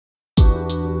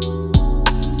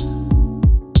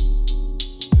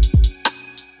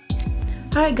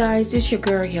Hi guys, it's your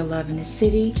girl here loving the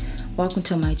city. Welcome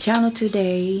to my channel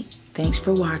today. Thanks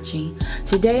for watching.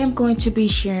 Today I'm going to be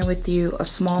sharing with you a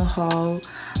small haul,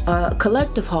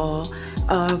 collective haul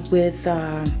with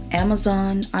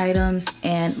Amazon items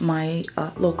and my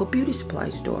local beauty supply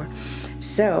store.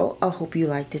 So I hope you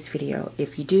like this video.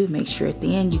 If you do, make sure at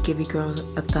the end you give your girl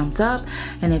a thumbs up,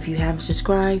 and if you haven't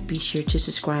subscribed, be sure to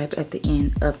subscribe at the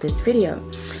end of this video.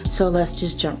 So let's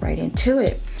just jump right into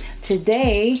it.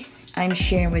 Today I'm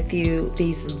sharing with you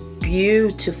these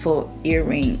beautiful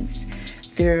earrings.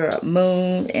 They're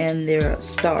moon and they're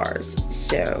stars.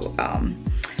 So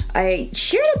I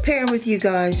shared a pair with you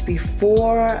guys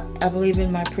before, I believe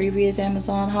in my previous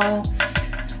Amazon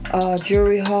haul,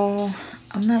 jewelry haul.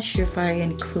 I'm not sure if I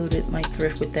included my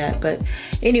thrift with that, but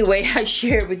anyway, I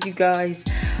shared with you guys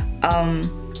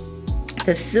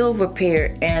the silver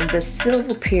pair, and the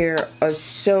silver pair are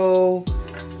so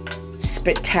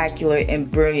spectacular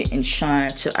and brilliant and shine,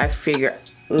 so I figured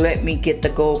let me get the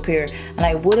gold pair. And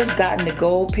I would have gotten the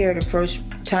gold pair the first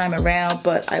time around,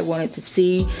 but I wanted to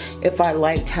see if I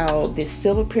liked how this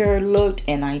silver pair looked,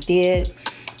 and I did.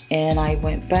 And I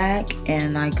went back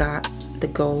and I got the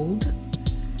gold.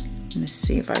 Let me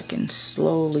see if I can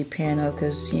slowly pan up,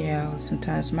 because you know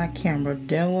sometimes my camera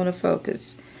don't want to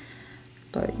focus,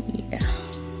 but yeah,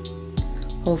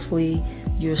 hopefully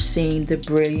you're seeing the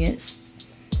brilliance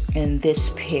in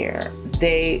this pair.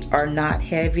 They are not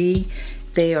heavy,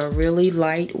 they are really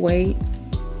lightweight,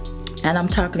 and I'm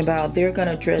talking about they're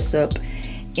gonna dress up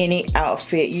any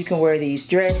outfit. You can wear these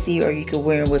dressy, or you can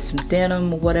wear with some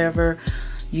denim, whatever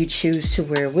you choose to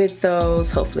wear with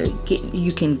those. Hopefully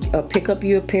you can pick up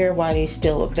you a pair while they're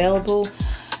still available,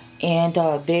 and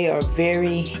they are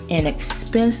very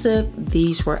inexpensive.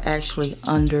 These were actually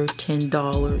under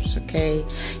 $10, okay?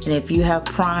 And if you have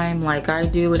Prime like I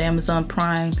do with Amazon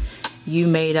Prime, you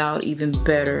made out even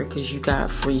better because you got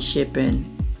free shipping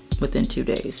within 2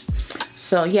 days.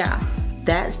 So yeah,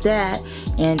 that's that.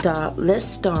 And let's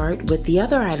start with the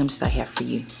other items I have for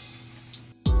you.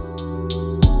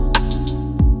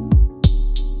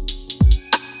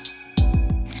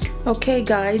 Okay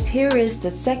guys, here is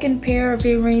the second pair of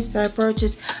earrings that I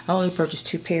purchased. I only purchased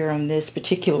 2 pair on this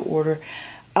particular order.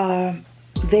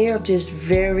 They are just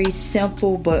very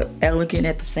simple but elegant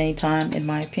at the same time, in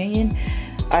my opinion.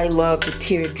 I love the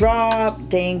Teardrop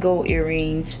Dangle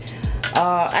earrings.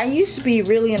 I used to be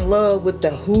really in love with the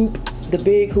hoop, the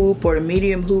big hoop or the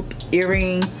medium hoop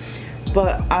earring,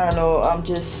 but I don't know, I'm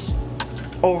just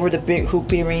over the big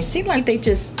hoop earrings. Seem like they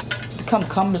just become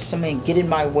cumbersome and get in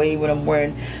my way when I'm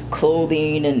wearing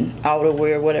clothing and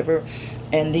outerwear, whatever.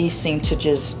 And these seem to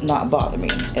just not bother me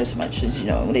as much as, you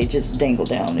know, they just dangle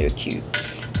down. They're cute.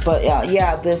 But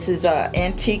yeah, this is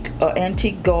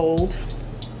antique gold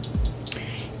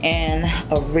and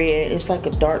a red. It's like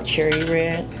a dark cherry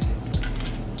red.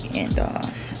 And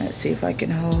let's see if I can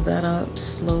hold that up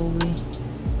slowly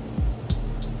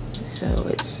so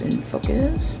it's in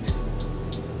focus.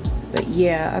 But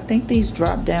yeah, I think these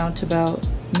drop down to about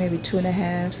maybe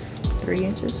 2.5, 3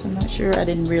 inches. I'm not sure. I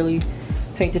didn't really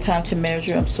take the time to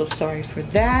measure. I'm so sorry for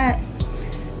that.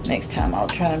 Next time I'll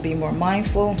try and be more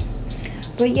mindful.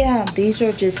 But yeah, these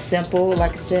are just simple.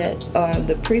 Like I said,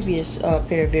 the previous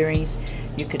pair of earrings,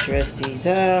 you could dress these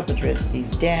up or dress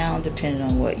these down depending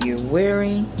on what you're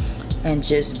wearing, and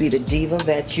just be the diva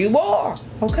that you are.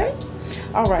 Okay?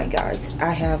 Alright guys,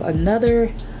 I have another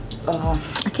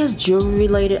I guess jewelry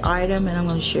related item, and I'm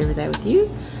going to share that with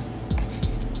you.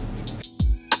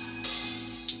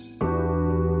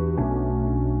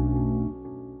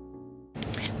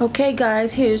 Okay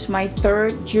guys, here's my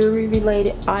third jewelry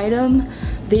related item.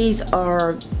 These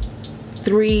are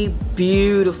 3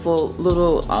 beautiful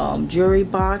little jewelry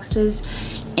boxes,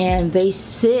 and they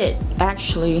sit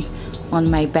actually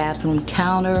on my bathroom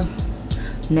counter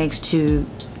next to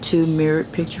 2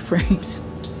 mirrored picture frames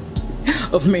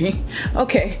of me.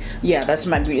 Okay, yeah, that's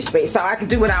my beauty space, so I can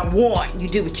do what I want. You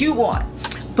do what you want.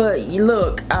 But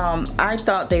look, I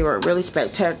thought they were really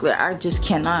spectacular. I just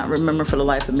cannot remember for the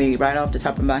life of me right off the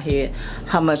top of my head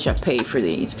how much I paid for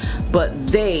these, but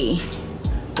they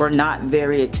were not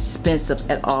very expensive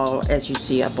at all. As you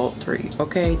see, I bought 3.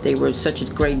 Okay, they were such a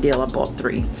great deal. I bought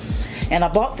 3, and I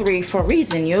bought 3 for a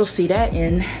reason. You'll see that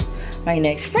in my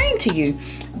next frame to you.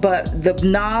 But the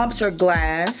knobs are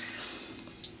glass,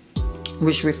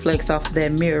 which reflects off of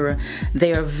that mirror.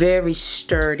 They are very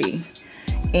sturdy,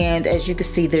 and as you can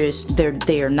see,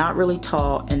 they are not really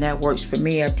tall, and that works for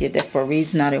me. I did that for a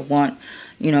reason. I didn't want,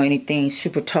 you know, anything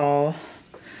super tall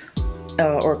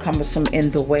or cumbersome in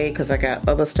the way, because I got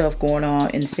other stuff going on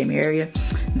in the same area.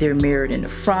 They're mirrored in the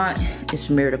front, it's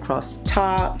mirrored across the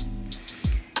top,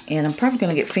 And I'm probably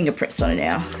gonna get fingerprints on it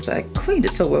now because I cleaned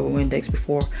it so well with Windex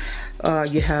before.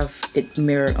 You have it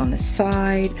mirrored on the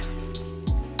side.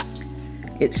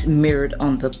 It's mirrored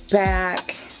on the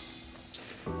back.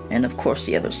 And of course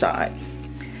the other side.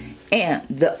 And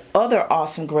the other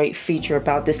awesome great feature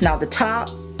about this, now the top,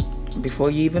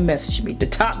 before you even message me, the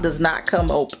top does not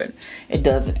come open. It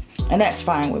doesn't. And that's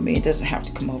fine with me. It doesn't have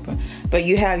to come open. But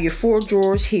you have your 4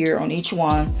 drawers here on each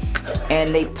one.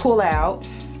 And they pull out.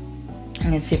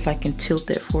 And let's see if I can tilt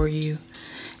that for you.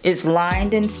 It's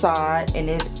lined inside. And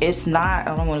it's not,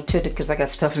 I don't want to tilt it because I got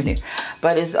stuff in here.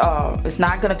 But it's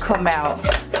not going to come out.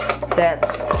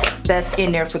 That's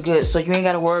in there for good. So you ain't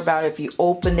got to worry about if you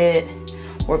open it.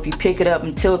 Or if you pick it up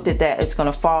and tilt it, that it's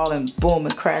gonna fall and boom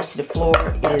and crash to the floor.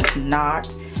 It is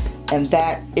not. And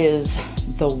that is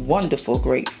the wonderful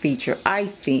great feature, I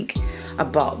think,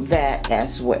 about that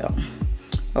as well.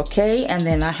 Okay, and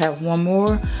then I have one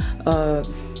more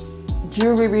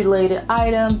jewelry related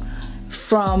item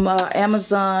from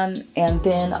Amazon, and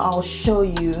then I'll show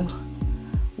you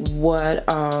what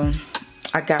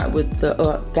I got with the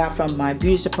got from my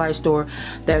beauty supply store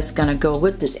that's gonna go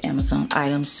with this Amazon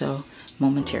item. So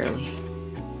momentarily.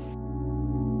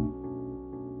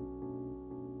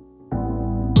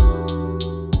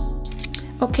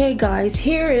 Okay guys,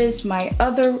 here is my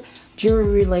other jewelry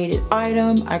related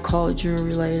item. I call it jewelry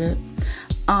related.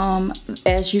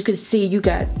 As you can see, you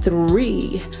got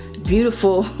 3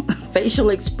 beautiful facial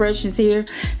expressions here,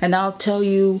 and I'll tell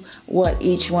you what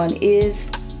each one is.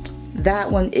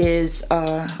 That one is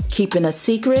keeping a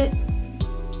secret.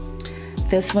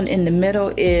 This one in the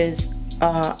middle is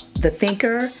the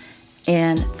thinker,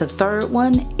 and the third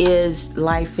one is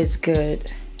life is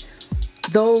good.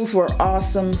 Those were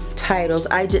awesome titles.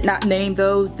 I did not name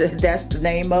those. That's the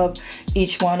name of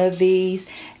each one of these,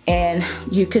 and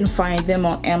you can find them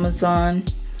on Amazon.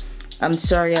 I'm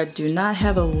sorry I do not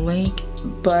have a link,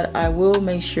 but I will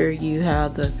make sure you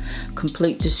have the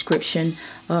complete description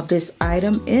of this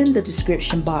item in the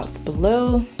description box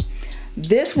below.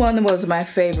 This one was my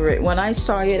favorite. When I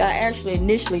saw it, I actually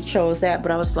initially chose that, but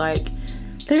I was like,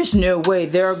 there's no way,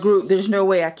 they're a group, there's no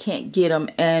way I can't get them.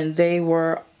 And they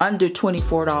were under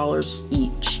 $24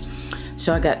 each.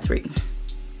 So I got 3.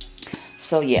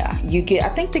 So yeah, you get, I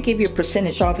think they give you a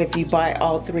percentage off if you buy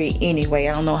all 3 anyway.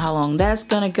 I don't know how long that's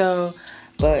gonna go,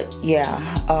 but yeah,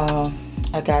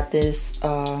 I got this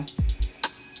all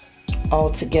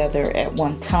together at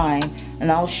one time.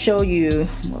 And I'll show you,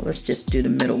 well, let's just do the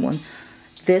middle one.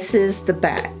 This is the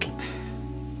back.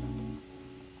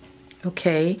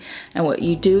 Okay, and what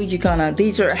you do, you're gonna,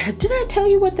 these are, did I tell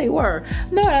you what they were?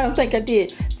 No, I don't think I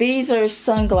did. These are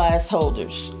sunglass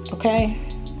holders, okay?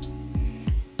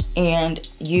 And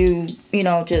you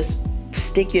know, just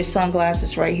stick your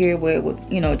sunglasses right here where it would,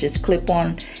 you know, just clip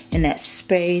on in that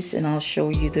space, and I'll show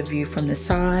you the view from the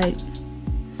side.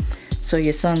 So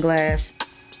your sunglass,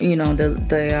 you know,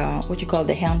 the what you call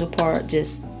the handle part,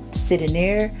 just sit in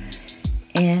there,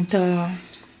 and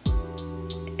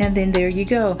then there you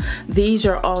go. These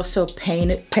are also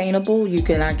paintable. You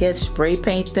can, I guess, spray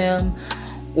paint them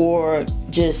or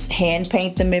just hand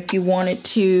paint them if you wanted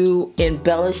to.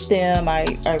 Embellish them. I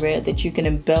read that you can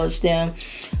embellish them.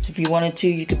 So if you wanted to,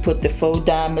 you could put the faux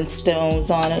diamond stones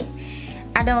on it.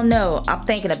 I don't know. I'm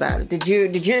thinking about it. The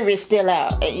jury's still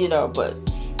out, you know, but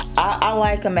I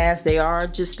like them as they are,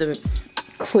 just a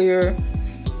clear,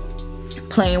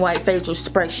 plain white facial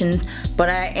expression. But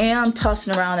I am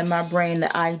tossing around in my brain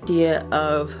the idea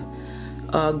of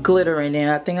glitter in it.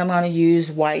 I think I'm going to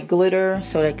use white glitter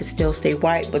so they can still stay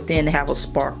white, but then have a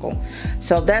sparkle.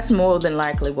 So that's more than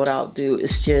likely what I'll do,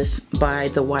 is just buy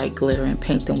the white glitter and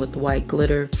paint them with the white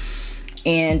glitter.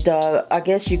 And I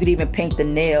guess you could even paint the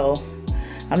nail.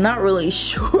 I'm not really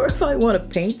sure if I want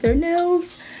to paint their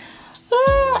nails.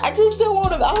 I just don't want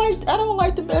to. I don't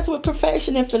like to mess with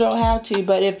perfection if I don't have to.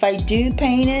 But if I do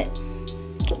paint it,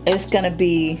 it's gonna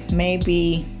be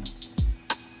maybe,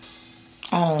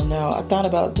 I don't know. I thought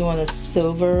about doing a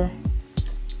silver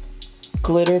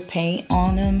glitter paint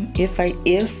on them if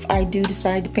I do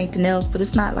decide to paint the nails. But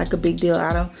it's not like a big deal.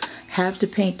 I don't have to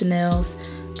paint the nails.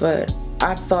 But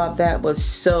I thought that was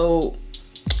so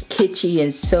kitschy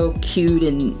and so cute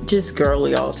and just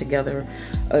girly altogether,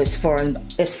 as far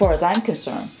as I'm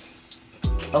concerned.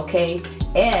 Okay,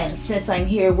 and since I'm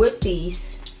here with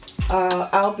these,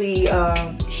 I'll be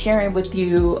sharing with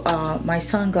you my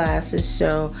sunglasses.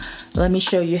 So let me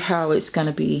show you how it's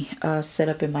gonna be set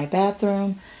up in my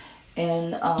bathroom,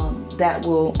 and I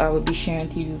will be sharing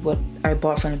with you what I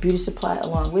bought from the beauty supply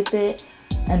along with it.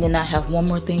 And then I have one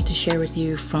more thing to share with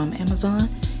you from Amazon,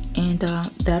 and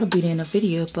that'll be in a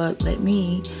video. But let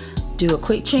me do a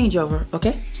quick changeover,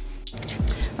 okay?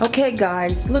 Okay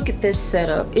guys, look at this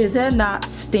setup. Is that not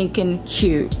stinking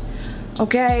cute?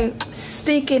 Okay,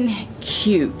 stinking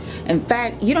cute. In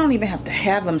fact, you don't even have to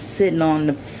have them sitting on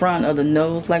the front of the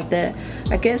nose like that.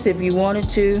 I guess if you wanted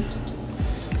to,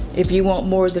 if you want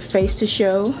more of the face to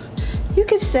show, you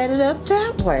can set it up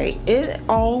that way. It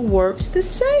all works the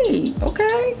same,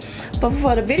 okay? But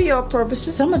for the video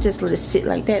purposes, I'm gonna just let it sit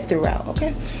like that throughout,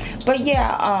 okay? But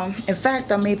yeah, in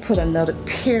fact, I may put another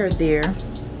pair there.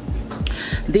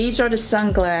 These are the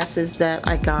sunglasses that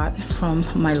I got from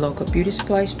my local beauty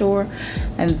supply store,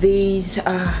 and these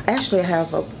actually I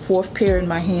have a fourth pair in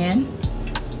my hand,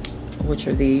 which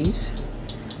are these,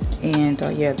 and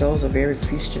yeah, those are very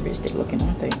futuristic looking,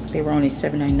 aren't they? They were only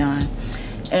 $7.99.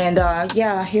 And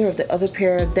yeah, here are the other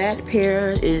pair. That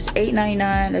pair is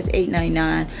 $8.99. That's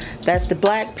 $8.99. That's the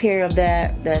black pair of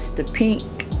that. That's the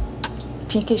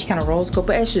pinkish kind of rose gold,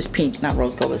 but it's just pink, not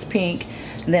rose gold, it's pink.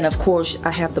 And then of course I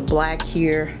have the black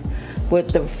here with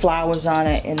the flowers on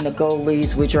it and the gold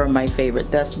leaves, which are my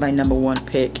favorite. That's my #1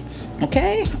 pick.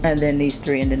 Okay, and then these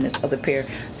three, and then this other pair.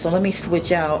 So let me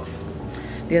switch out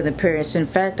the other pairs. In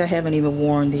fact, I haven't even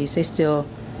worn these.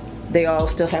 They all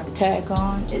still have the tag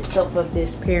on, except for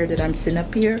this pair that I'm sitting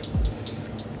up here.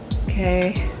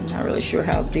 Okay, I'm not really sure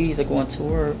how these are going to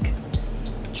work.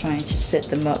 Trying to set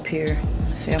them up here.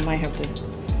 See, I might have to,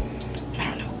 I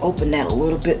don't know, open that a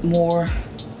little bit more.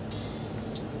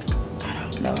 I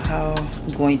don't know how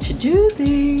I'm going to do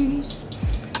these.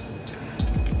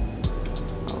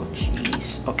 Oh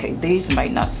jeez. Okay, these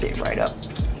might not sit right up.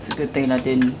 It's a good thing I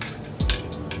didn't.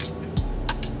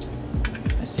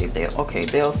 Let's see if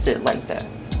they'll sit like that.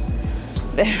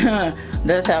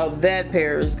 That's how that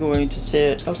pair is going to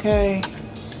sit. Okay,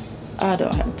 I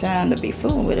don't have time to be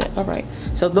fooling with it. All right,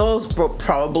 so those will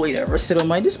probably never sit on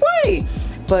my display,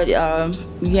 but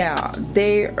yeah,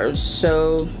 they are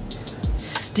so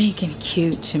stinking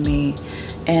cute to me.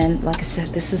 And like I said,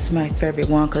 this is my favorite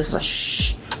one because like,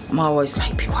 shh, I'm always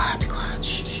like, be quiet,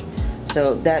 shh, shh.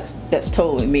 So that's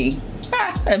totally me.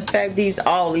 In fact,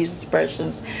 all these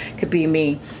expressions could be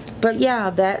me. But yeah,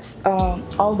 that's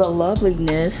all the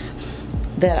loveliness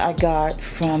that I got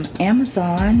from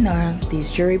Amazon.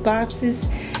 These jewelry boxes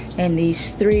and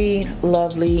these 3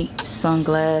 lovely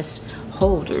sunglass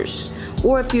holders.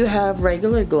 Or if you have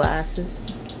regular glasses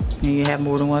and you have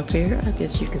more than 1 pair, I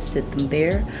guess you could sit them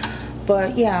there.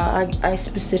 But yeah, I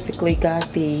specifically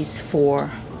got these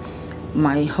for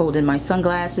holding my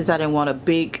sunglasses. I didn't want a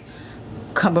big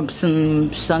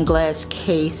cumbersome sunglass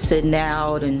case sitting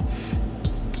out, and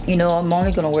you know, I'm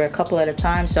only gonna wear a couple at a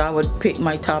time, so I would pick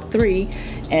my top 3.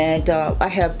 And I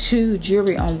have 2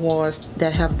 jewelry on walls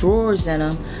that have drawers in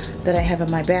them that I have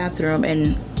in my bathroom,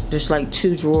 and there's like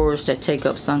 2 drawers that take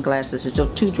up sunglasses, so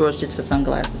 2 drawers just for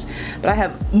sunglasses. But I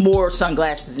have more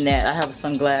sunglasses than that. I have a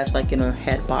sunglass like in a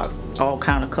hat box, all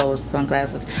kind of colors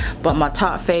sunglasses. But my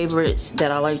top favorites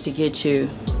that I like to get to,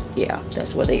 yeah,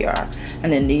 that's where they are.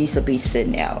 And then these will be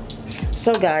sitting out.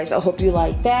 So guys, I hope you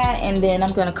like that. And then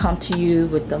I'm gonna come to you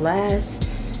with the last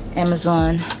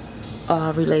Amazon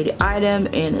related item,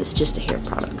 and it's just a hair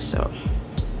product. So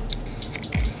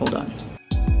hold on.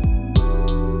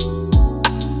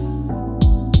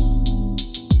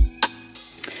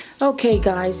 Okay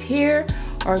guys, here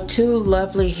are 2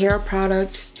 lovely hair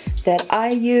products that I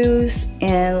use,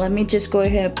 and let me just go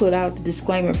ahead and put out the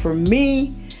disclaimer. For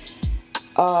me,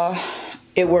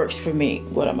 it works for me,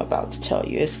 what I'm about to tell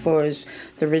you. As far as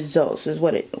the results, is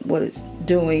what it's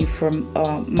doing for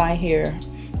my hair.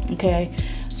 Okay,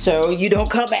 so you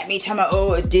don't come at me telling me,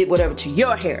 oh, it did whatever to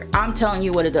your hair. I'm telling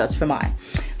you what it does for mine.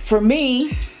 For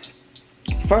me,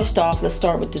 first off, let's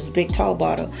start with this big tall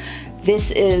bottle.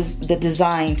 This is the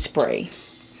design spray,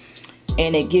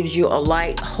 and it gives you a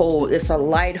light hold. It's a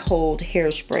light hold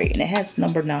hairspray, and it has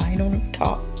number 9 on the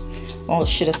top. Oh,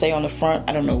 should I say on the front?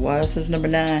 I don't know why it says number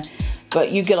 9,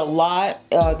 but you get a lot.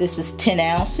 This is 10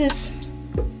 ounces,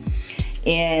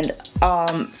 and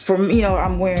for me, you know,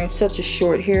 I'm wearing such a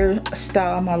short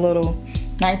hairstyle, my little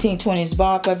 1920s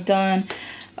bob I've done.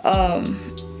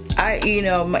 You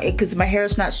know, because my hair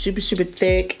is not super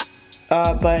thick,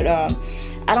 but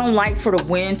I don't like for the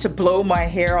wind to blow my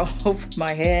hair all over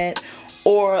my head,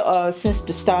 or since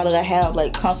the style that I have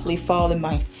like constantly fall in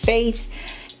my face,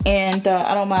 and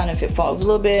I don't mind if it falls a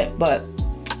little bit. But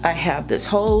I have this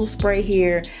whole spray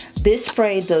here. This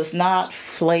spray does not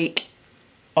flake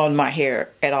on my hair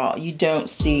at all. You don't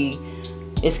see,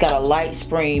 it's got a light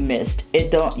spray mist.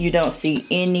 You don't see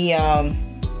any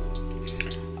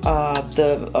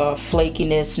the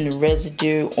flakiness and the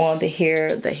residue on the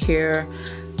hair.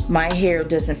 My hair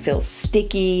doesn't feel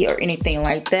sticky or anything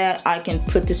like that. I can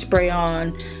put the spray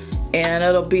on and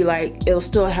it'll be like, it'll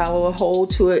still have a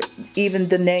hold to it even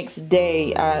the next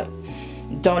day. I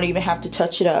don't even have to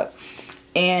touch it up.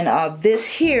 And this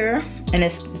here, and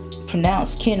it's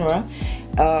pronounced Kenra,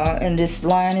 and this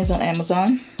line is on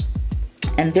Amazon,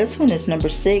 and this one is number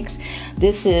 6.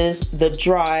 This is the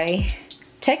dry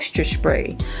texture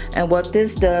spray, and what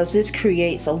this does, this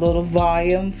creates a little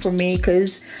volume for me,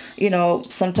 because you know,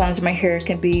 sometimes my hair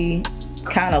can be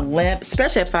kind of limp,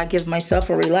 especially if I give myself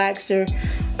a relaxer.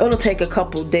 It'll take a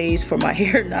couple days for my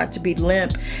hair not to be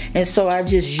limp, and so I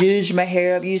just use my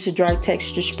hair up, use the dry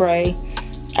texture spray.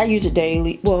 I use it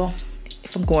daily. Well,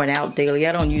 if I'm going out daily,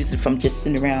 I don't use it from just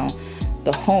sitting around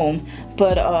the home,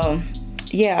 but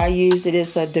yeah, I use it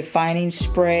as a defining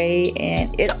spray,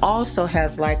 and it also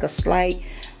has like a slight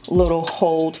little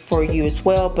hold for you as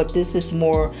well, but this is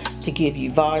more to give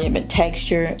you volume and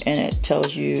texture, and it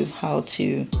tells you how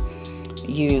to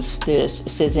use this. It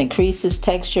says increases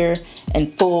texture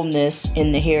and fullness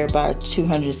in the hair by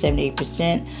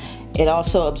 278%. It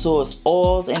also absorbs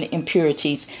oils and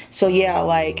impurities. So yeah,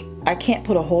 like I can't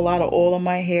put a whole lot of oil on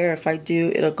my hair. If I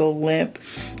do, it'll go limp.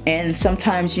 And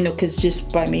sometimes, you know, because just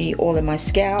by me oiling my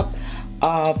scalp,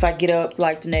 if I get up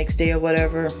like the next day or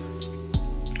whatever,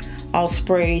 I'll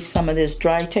spray some of this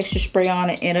dry texture spray on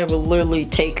it, and it will literally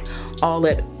take all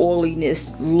that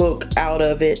oiliness look out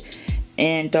of it.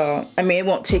 And I mean, it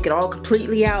won't take it all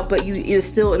completely out, but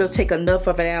it'll take enough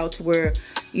of it out to where,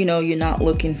 you know, you're not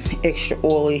looking extra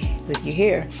oily with your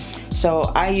hair. So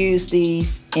I use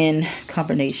these in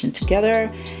combination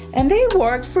together, and they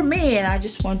work for me, and I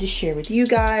just wanted to share with you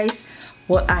guys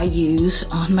what I use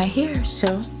on my hair.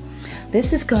 So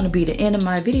this is going to be the end of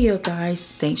my video, guys.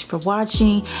 Thanks for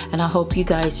watching, and I hope you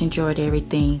guys enjoyed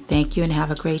everything. Thank you, and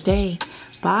have a great day.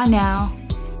 Bye now.